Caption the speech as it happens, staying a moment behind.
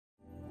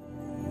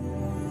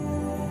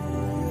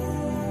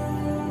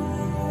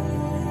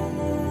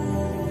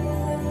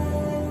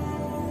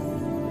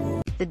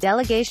The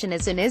delegation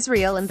is in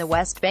Israel and the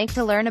West Bank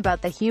to learn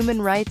about the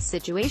human rights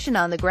situation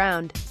on the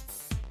ground.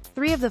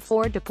 3 of the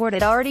 4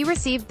 deported already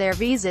received their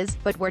visas,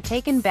 but were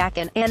taken back.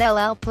 An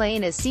NLL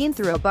plane is seen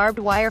through a barbed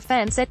wire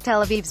fence at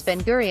Tel Aviv's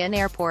Ben Gurion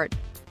Airport.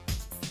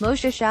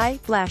 Moshe Shai,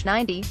 Flash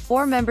 90,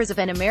 4 members of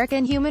an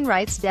American human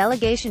rights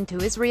delegation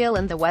to Israel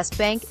and the West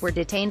Bank, were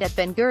detained at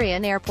Ben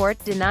Gurion Airport,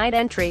 denied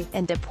entry,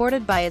 and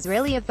deported by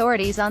Israeli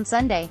authorities on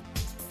Sunday.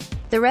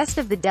 The rest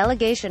of the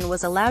delegation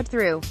was allowed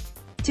through.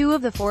 2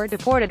 of the 4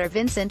 deported are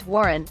Vincent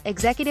Warren,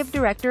 Executive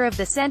Director of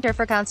the Center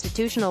for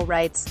Constitutional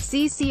Rights,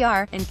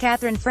 CCR, and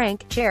Catherine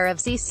Frank, Chair of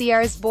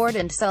CCR's board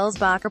and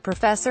Sulzbacher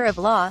Professor of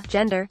Law,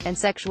 Gender, and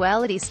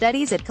Sexuality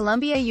Studies at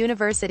Columbia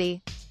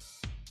University.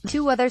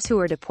 2 others who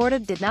were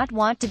deported did not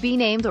want to be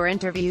named or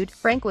interviewed.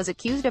 Frank was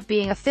accused of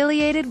being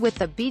affiliated with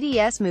the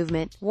BDS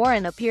movement.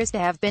 Warren appears to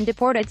have been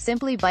deported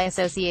simply by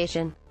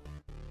association.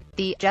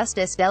 The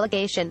Justice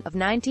delegation, of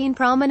 19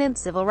 prominent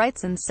civil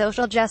rights and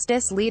social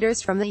justice leaders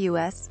from the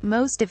U.S.,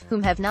 most of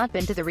whom have not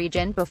been to the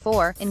region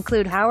before,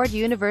 include Howard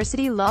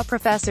University law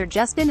professor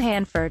Justin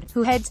Hanford,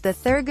 who heads the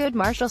Thurgood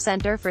Marshall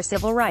Center for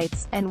Civil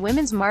Rights, and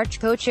Women's March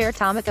co-chair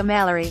Tamika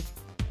Mallory.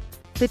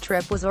 The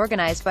trip was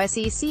organized by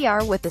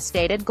CCR with the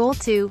stated goal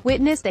to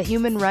witness the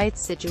human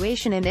rights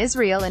situation in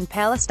Israel and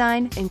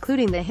Palestine,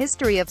 including the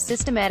history of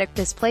systematic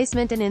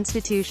displacement and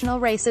institutional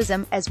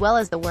racism, as well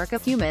as the work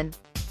of human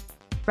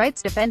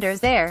rights defenders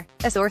there.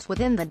 A source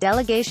within the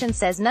delegation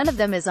says none of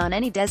them is on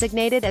any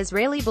designated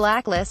Israeli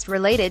blacklist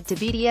related to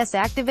BDS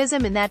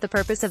activism and that the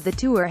purpose of the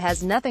tour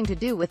has nothing to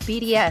do with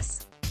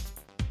BDS.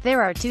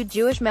 There are 2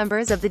 Jewish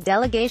members of the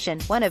delegation,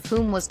 one of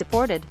whom was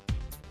deported.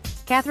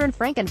 Catherine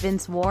Frank and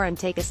Vince Warren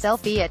take a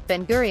selfie at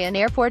Ben Gurion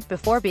Airport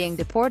before being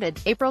deported,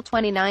 April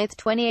 29,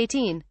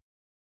 2018.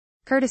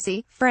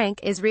 Courtesy, Frank.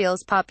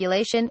 Israel's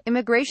Population,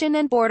 Immigration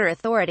and Border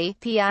Authority,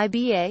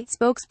 PIBA,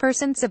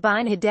 spokesperson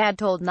Sabine Haddad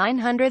told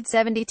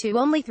 972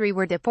 only 3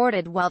 were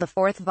deported while the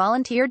 4th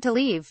volunteered to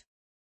leave.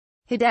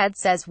 Haddad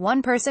says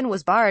 1 person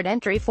was barred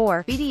entry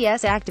for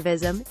BDS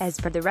activism, as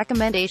per the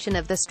recommendation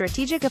of the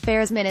Strategic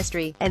Affairs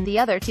Ministry, and the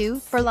other 2,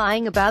 for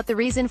lying about the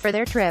reason for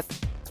their trip.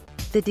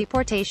 The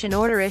deportation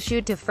order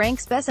issued to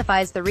Frank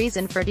specifies the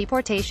reason for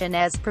deportation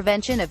as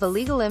prevention of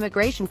illegal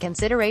immigration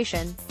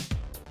consideration.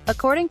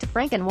 According to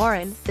Frank and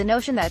Warren, the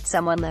notion that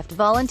someone left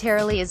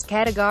voluntarily is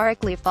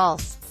categorically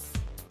false.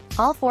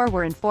 All 4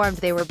 were informed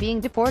they were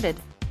being deported.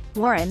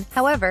 Warren,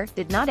 however,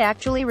 did not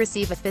actually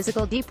receive a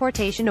physical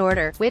deportation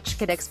order, which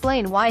could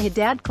explain why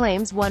Haddad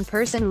claims 1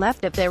 person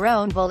left of their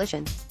own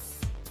volition.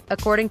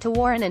 According to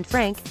Warren and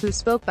Frank, who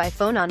spoke by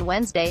phone on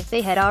Wednesday,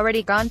 they had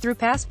already gone through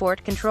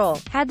passport control,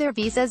 had their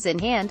visas in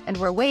hand, and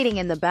were waiting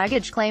in the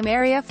baggage claim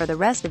area for the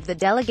rest of the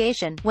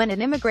delegation, when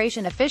an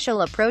immigration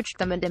official approached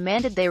them and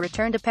demanded they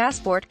return to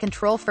passport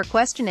control for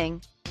questioning.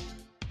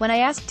 When I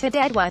asked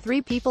Haddad why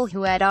 3 people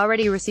who had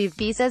already received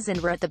visas and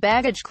were at the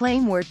baggage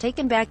claim were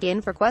taken back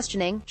in for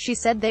questioning, she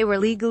said they were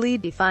legally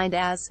defined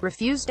as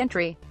refused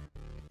entry.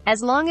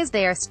 As long as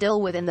they are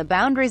still within the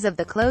boundaries of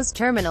the closed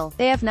terminal,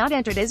 they have not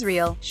entered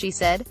Israel, she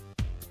said.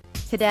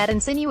 Haddad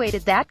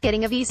insinuated that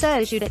getting a visa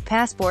issued at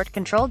passport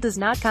control does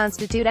not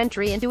constitute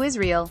entry into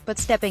Israel, but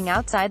stepping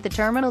outside the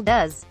terminal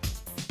does.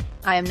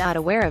 I am not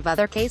aware of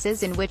other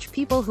cases in which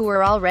people who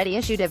were already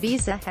issued a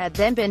visa had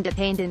then been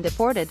detained and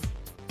deported.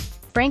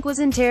 Frank was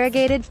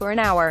interrogated for an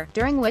hour,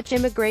 during which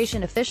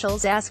immigration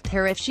officials asked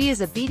her if she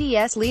is a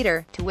BDS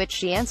leader, to which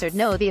she answered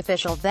no. The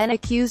official then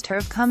accused her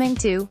of coming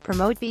to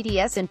promote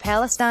BDS in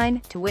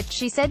Palestine, to which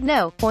she said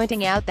no,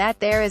 pointing out that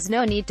there is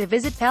no need to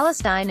visit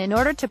Palestine in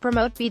order to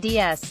promote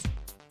BDS.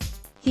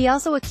 He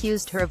also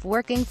accused her of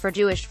working for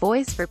Jewish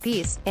Voice for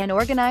Peace, an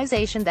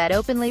organization that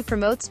openly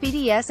promotes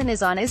BDS and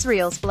is on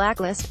Israel's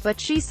blacklist, but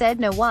she said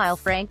no. While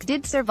Frank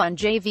did serve on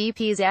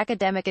JVP's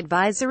Academic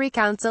Advisory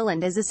Council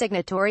and is a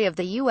signatory of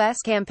the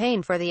U.S.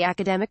 campaign for the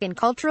academic and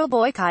cultural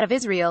boycott of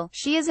Israel,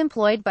 she is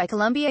employed by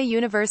Columbia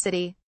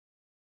University.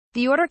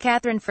 The order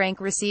Catherine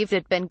Frank received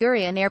at Ben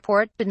Gurion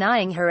Airport,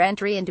 denying her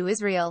entry into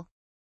Israel.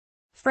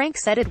 Frank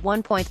said at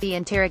one point the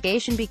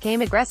interrogation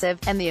became aggressive,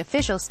 and the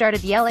official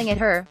started yelling at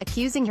her,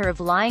 accusing her of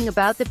lying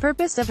about the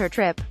purpose of her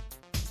trip.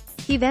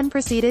 He then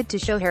proceeded to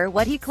show her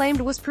what he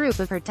claimed was proof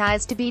of her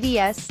ties to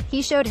BDS.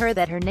 He showed her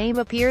that her name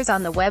appears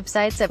on the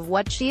websites of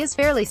what she is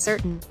fairly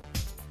certain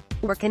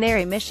were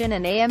Canary Mission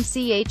and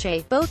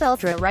AMCHA, both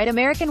ultra-right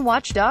American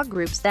watchdog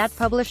groups that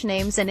publish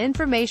names and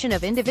information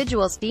of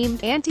individuals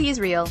deemed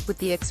anti-Israel, with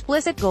the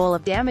explicit goal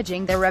of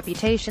damaging their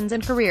reputations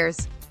and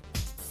careers.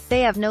 They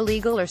have no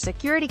legal or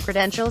security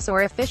credentials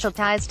or official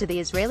ties to the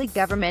Israeli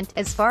government,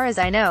 as far as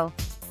I know.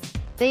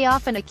 They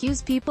often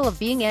accuse people of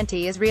being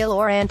anti-Israel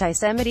or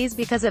anti-Semites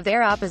because of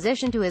their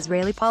opposition to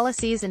Israeli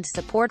policies and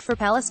support for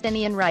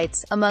Palestinian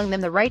rights, among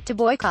them the right to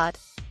boycott.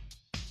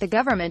 The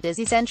government is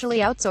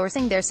essentially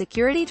outsourcing their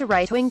security to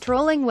right-wing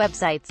trolling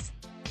websites,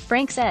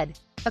 Frank said.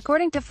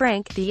 According to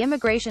Frank, the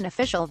immigration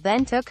official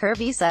then took her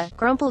visa,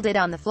 crumpled it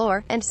on the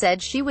floor, and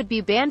said she would be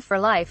banned for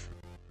life.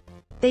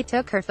 They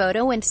took her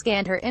photo and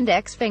scanned her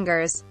index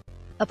fingers.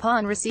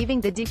 Upon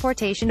receiving the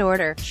deportation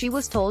order, she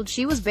was told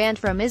she was banned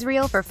from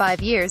Israel for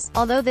 5 years,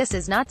 although this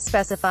is not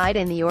specified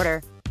in the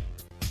order.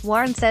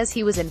 Warren says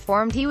he was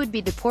informed he would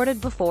be deported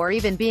before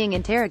even being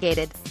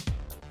interrogated.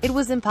 It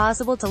was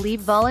impossible to leave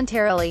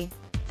voluntarily.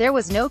 There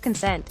was no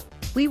consent.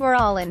 We were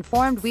all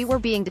informed we were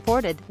being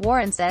deported,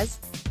 Warren says.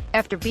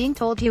 After being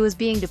told he was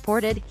being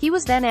deported, he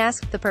was then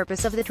asked the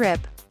purpose of the trip.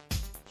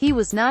 He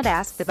was not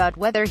asked about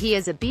whether he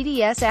is a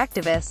BDS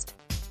activist.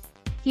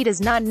 He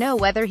does not know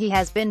whether he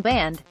has been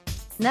banned.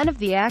 None of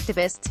the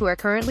activists who are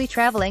currently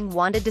traveling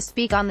wanted to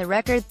speak on the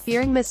record,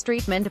 fearing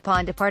mistreatment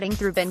upon departing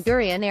through Ben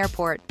Gurion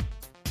Airport.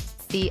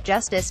 The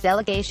Justice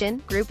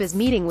Delegation group is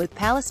meeting with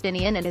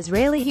Palestinian and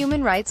Israeli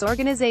human rights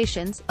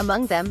organizations,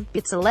 among them,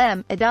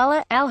 B'Tselem,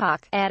 Adalah,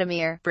 Al-Haq,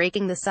 Adamir,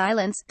 Breaking the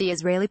Silence, the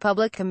Israeli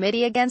Public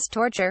Committee Against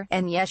Torture,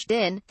 and Yesh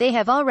Din. They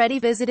have already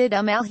visited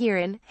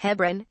Al-Hiran,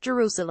 Hebron,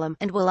 Jerusalem,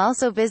 and will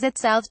also visit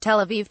South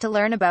Tel Aviv to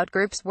learn about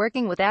groups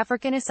working with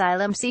African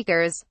asylum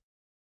seekers.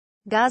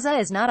 Gaza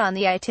is not on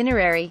the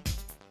itinerary.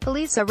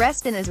 Police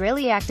arrest an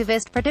Israeli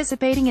activist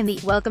participating in the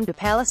Welcome to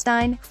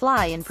Palestine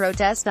fly-in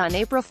protest on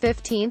April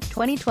 15,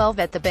 2012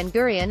 at the Ben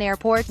Gurion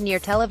Airport near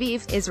Tel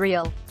Aviv,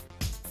 Israel.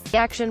 The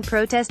action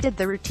protested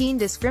the routine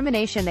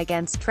discrimination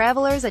against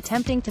travelers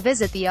attempting to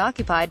visit the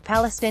occupied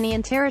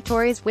Palestinian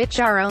territories, which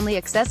are only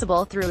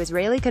accessible through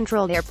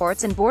Israeli-controlled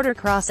airports and border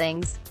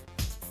crossings.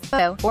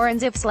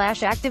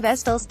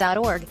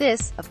 Forensiv/activistals.org.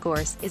 This, of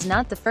course, is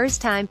not the first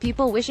time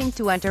people wishing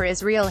to enter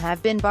Israel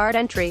have been barred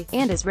entry,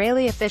 and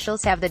Israeli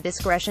officials have the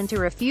discretion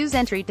to refuse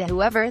entry to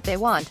whoever they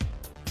want.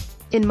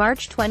 In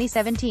March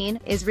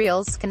 2017,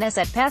 Israel's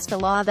Knesset passed a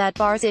law that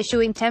bars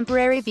issuing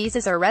temporary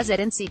visas or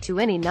residency to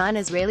any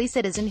non-Israeli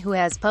citizen who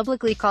has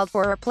publicly called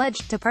for or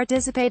pledged to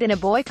participate in a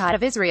boycott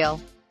of Israel.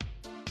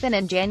 Then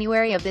in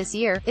January of this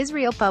year,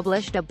 Israel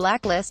published a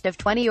blacklist of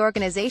 20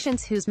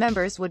 organizations whose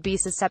members would be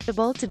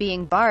susceptible to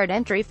being barred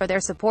entry for their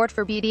support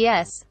for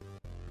BDS.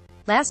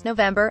 Last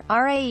November,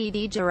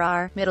 Raed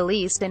Jarar, Middle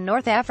East and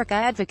North Africa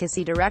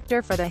Advocacy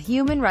Director for the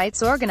human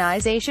rights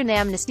organization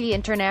Amnesty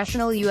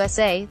International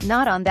USA,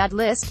 not on that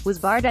list, was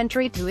barred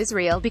entry to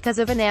Israel because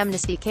of an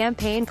amnesty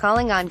campaign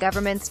calling on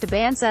governments to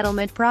ban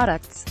settlement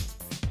products.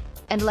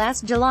 And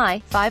last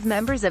July, 5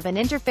 members of an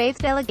interfaith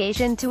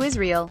delegation to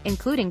Israel,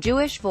 including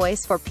Jewish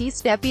Voice for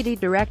Peace Deputy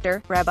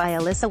Director, Rabbi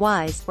Alyssa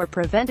Wise, were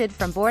prevented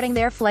from boarding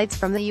their flights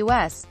from the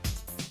U.S.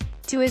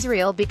 to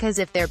Israel because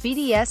of their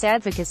BDS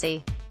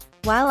advocacy.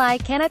 While I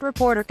cannot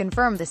report or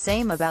confirm the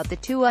same about the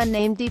 2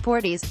 unnamed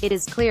deportees, it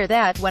is clear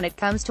that, when it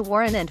comes to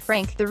Warren and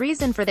Frank, the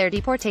reason for their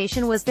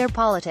deportation was their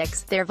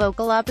politics, their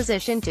vocal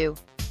opposition to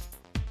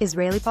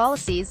Israeli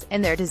policies,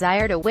 and their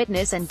desire to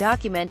witness and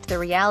document the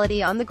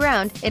reality on the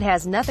ground. It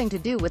has nothing to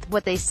do with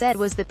what they said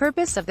was the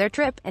purpose of their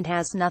trip, and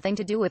has nothing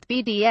to do with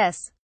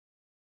BDS.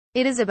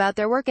 It is about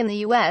their work in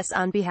the U.S.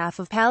 on behalf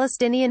of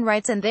Palestinian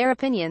rights and their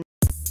opinions.